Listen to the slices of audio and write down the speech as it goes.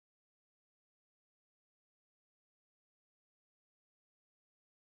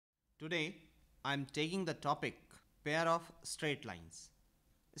Today I am taking the topic pair of straight lines.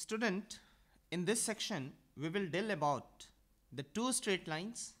 Student, in this section we will deal about the two straight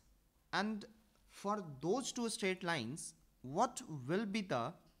lines, and for those two straight lines what will be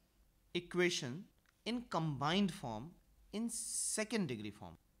the equation in combined form in second degree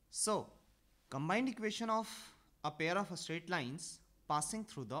form. So combined equation of a pair of straight lines passing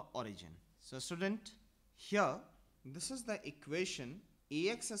through the origin. So student, here this is the equation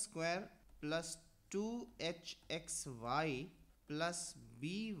ax square plus 2hxy plus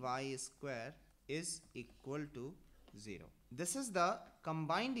by square is equal to 0. This is the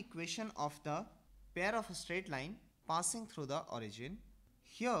combined equation of the pair of a straight line passing through the origin.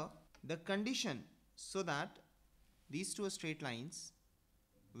 Here the condition so that these two straight lines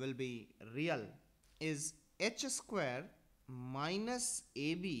will be real is h square minus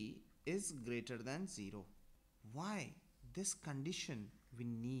ab is greater than 0. Why this condition we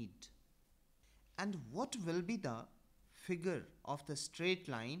need? And what will be the figure of the straight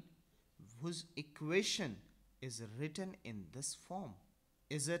line whose equation is written in this form?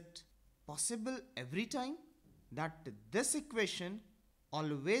 Is it possible every time that this equation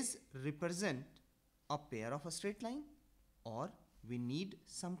always represent a pair of a straight line, or we need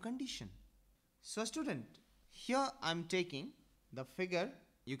some condition? So student, here I am taking the figure.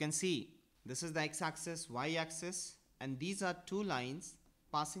 You can see this is the x-axis, y-axis, and these are two lines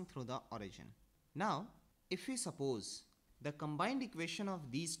passing through the origin. Now if we suppose the combined equation of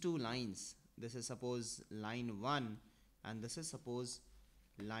these two lines, this is suppose line 1 and this is suppose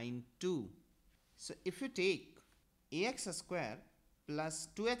line 2. So if you take ax square plus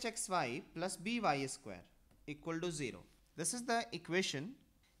 2hxy plus by square equal to 0, this is the equation.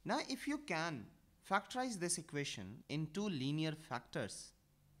 Now if you can factorize this equation in two linear factors,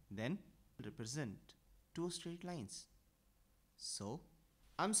 then represent two straight lines. So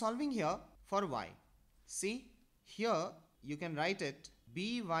I am solving here for y. See, here you can write it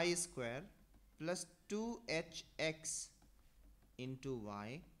by square plus 2hx into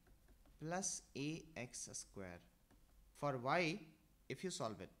y plus ax square. For y, if you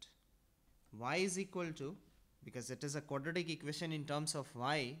solve it, y is equal to, because it is a quadratic equation in terms of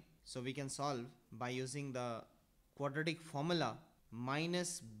y, so we can solve by using the quadratic formula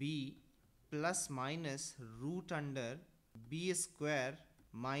minus b plus minus root under b square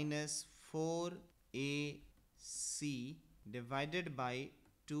minus 4ac divided by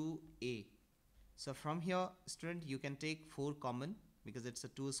 2a. So from here student, you can take 4 common because it's a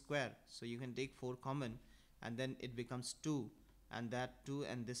 2 square, so you can take 4 common and then it becomes 2, and that 2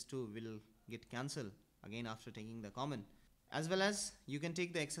 and this 2 will get cancelled again after taking the common. As well as you can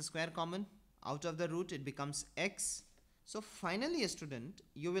take the x square common out of the root, it becomes x. So finally student,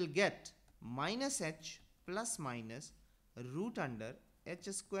 you will get minus h plus minus root under h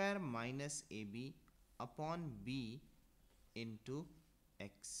square minus ab upon b into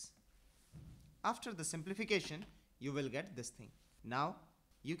x. After the simplification, you will get this thing. Now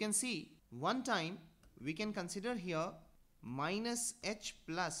you can see one time we can consider here minus h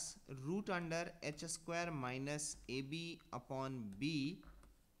plus root under h square minus ab upon b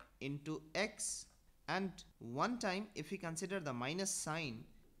into x, and one time if we consider the minus sign,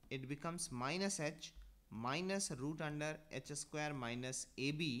 it becomes minus h minus root under h square minus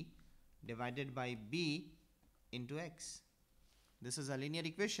ab divided by b into x. This is a linear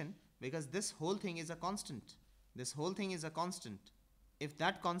equation because this whole thing is a constant. This whole thing is a constant. If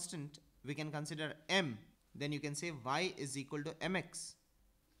that constant we can consider m, then you can say y is equal to mx,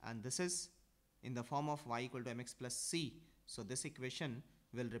 and this is in the form of y equal to mx plus c. So this equation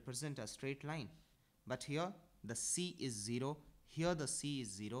will represent a straight line, but here the c is 0, here the c is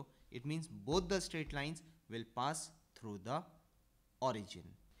 0. It means both the straight lines will pass through the origin.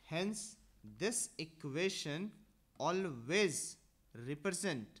 Hence this equation always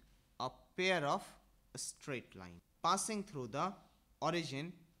represent a pair of straight line passing through the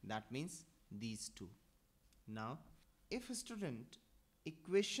origin, that means these two. Now if student,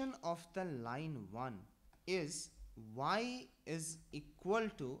 equation of the line 1 is y is equal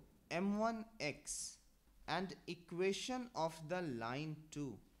to m1x and equation of the line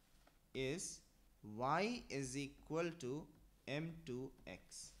 2 is y is equal to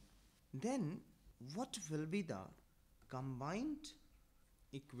m2x, then what will be the combined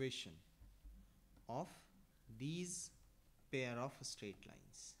equation of these pair of straight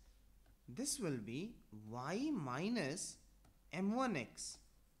lines? This will be y minus m1x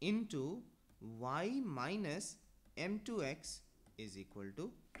into y minus m2x is equal to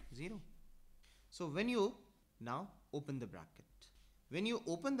 0. So when you now open the bracket, when you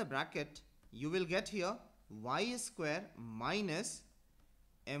open the bracket, you will get here y square minus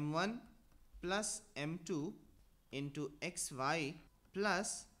m1 plus m2 into xy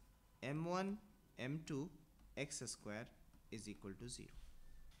plus m1 m2 x square is equal to 0.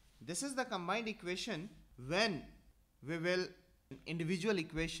 This is the combined equation when we will individual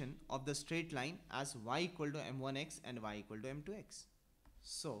equation of the straight line as y equal to m1x and y equal to m2x.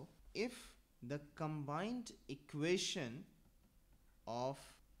 So if the combined equation of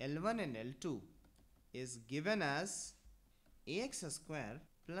L1 and L2 is given as ax square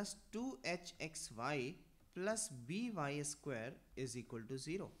plus 2hxy plus by square is equal to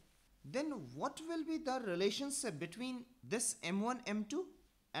 0, then what will be the relationship between this m1 m2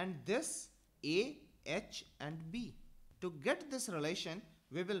 and this a, h and b? To get this relation,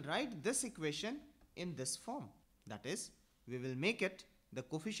 we will write this equation in this form. That is, we will make it the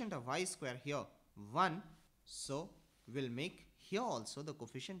coefficient of y square here 1. So we will make here also the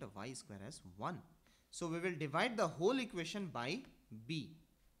coefficient of y square as 1. So we will divide the whole equation by b.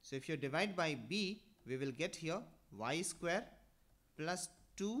 So if you divide by b, we will get here y square plus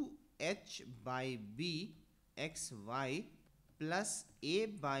 2h by b xy plus a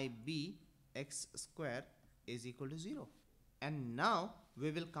by b x square is equal to 0. And now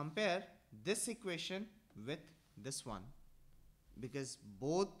we will compare this equation with this one, because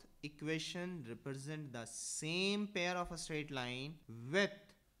both equation represent the same pair of a straight line with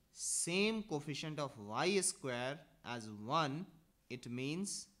same coefficient of y square as 1. It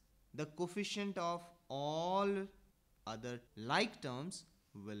means the coefficient of all other like terms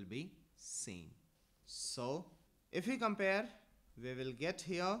will be same. So if we compare, we will get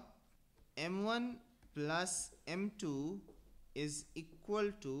here m1 plus m2 is equal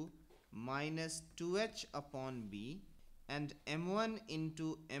to minus 2h upon b, and m1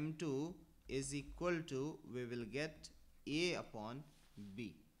 into m2 is equal to, we will get a upon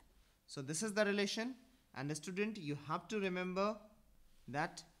b. So this is the relation, and the student, you have to remember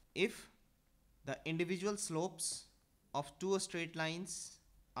that if the individual slopes of two straight lines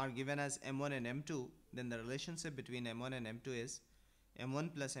are given as m1 and m2, then the relationship between m1 and m2 is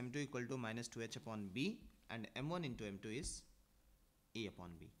m1 plus m2 equal to minus 2h upon b, and m1 into m2 is a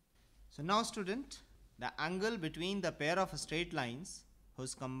upon b. So now student, the angle between the pair of straight lines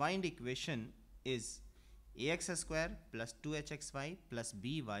whose combined equation is ax square plus 2hxy plus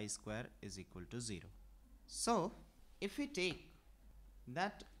by square is equal to 0. So if we take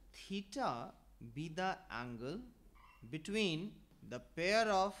that theta be the angle between the pair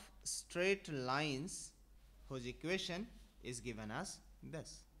of straight lines whose equation is given as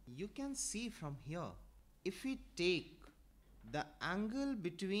this, you can see from here, if we take the angle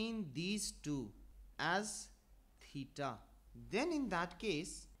between these two as theta, then in that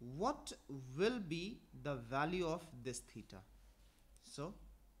case what will be the value of this theta? So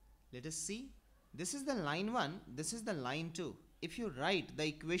let us see. This is the line 1, this is the line 2. If you write the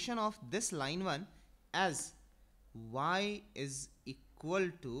equation of this line 1 as y is equal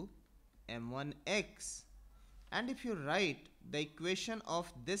to m1x, and if you write the equation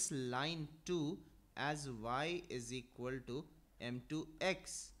of this line 2 as y is equal to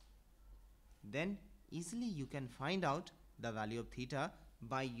m2x, then easily you can find out the value of theta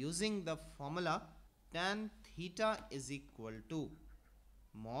by using the formula tan theta is equal to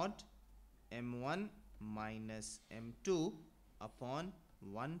mod m1 minus m2 upon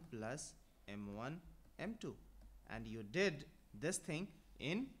 1 plus m1 m2, and you did this thing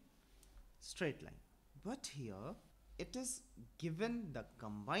in straight line. But here it is given the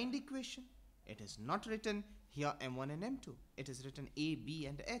combined equation. It is not written here m1 and m2. It is written a, b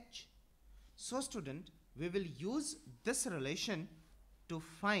and h. So student, we will use this relation to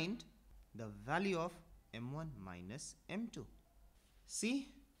find the value of m1 minus m2. See,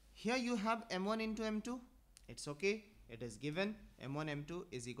 here you have m1 into m2. It's okay. It is given m1 m2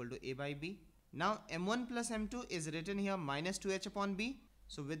 is equal to a by b. Now m1 plus m2 is written here minus 2h upon b.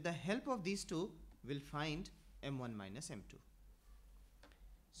 So with the help of these two, we'll find m1 minus m2.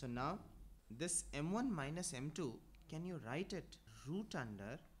 So now this m1 minus m2, can you write it root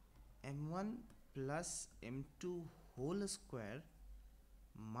under m1 plus m2 whole square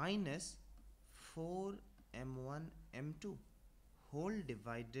minus 4 m1 m2 whole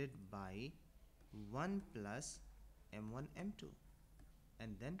divided by 1 plus m1 m2,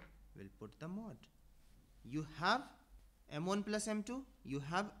 and then we'll put the mod. You have m1 plus m2, you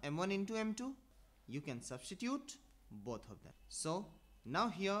have m1 into m2, you can substitute both of them. So now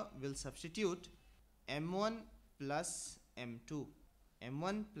here we'll substitute m1 plus m2,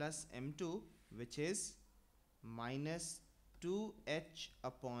 m1 plus m2, which is minus 2h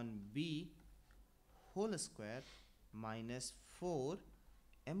upon b whole square minus 4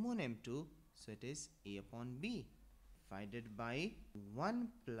 m1 m2, so it is a upon b. divided by 1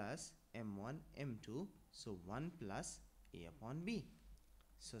 plus m1 m2, so 1 plus a upon b.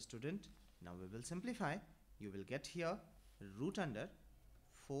 So student, now we will simplify. You will get here root under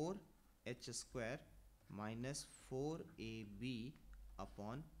 4h square minus 4ab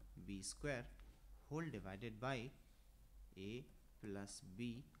upon b square whole divided by a plus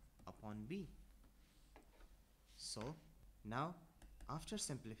b upon b. So now after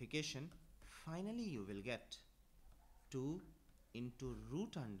simplification, finally you will get 2 into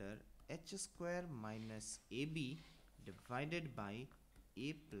root under h square minus ab divided by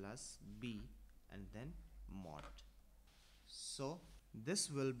a plus b and then mod. So this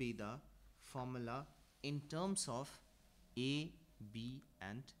will be the formula in terms of a, b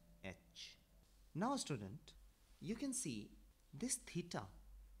and h. Now student, you can see this theta,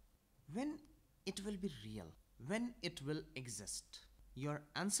 when it will be real, when it will exist. Your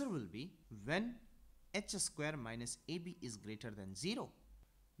answer will be when h square minus ab is greater than 0.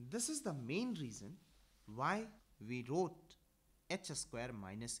 This is the main reason why we wrote h square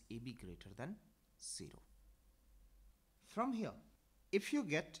minus ab greater than 0. From here, if you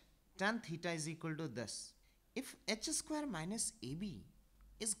get tan theta is equal to this, if h square minus ab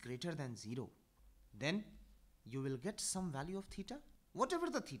is greater than 0, then you will get some value of theta. Whatever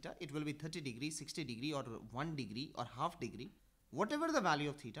the theta, it will be 30 degree, 60 degree or 1 degree or half degree, whatever the value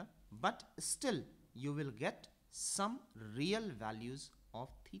of theta, but still you will get some real values of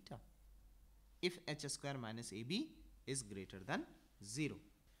theta if h square minus ab is greater than 0.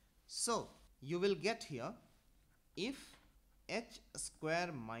 So you will get here, if h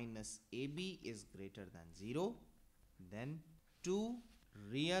square minus ab is greater than 0, then two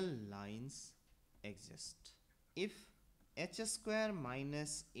real lines exist. If h square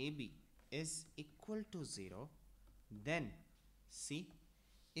minus ab is equal to 0, then see,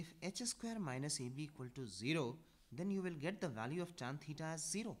 if h square minus ab equal to 0, then you will get the value of tan theta as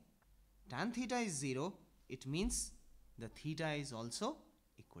 0. Tan theta is 0, it means the theta is also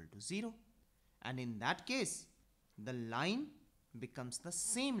equal to 0. And in that case, the line becomes the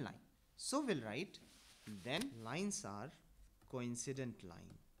same line. So we'll write, then lines are coincident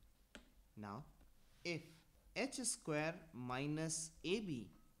line. Now, if h square minus ab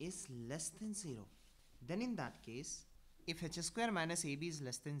is less than 0, then in that case, if h square minus ab is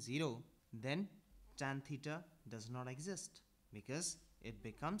less than 0, then tan theta does not exist because it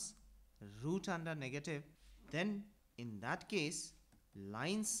becomes root under negative. Then in that case,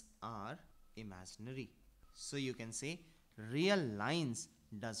 lines are imaginary. So you can say real lines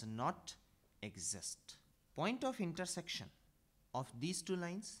does not exist. Point of intersection of these two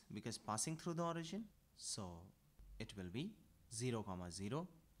lines, because passing through the origin, so it will be 0, 0,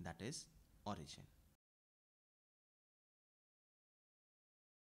 that is origin.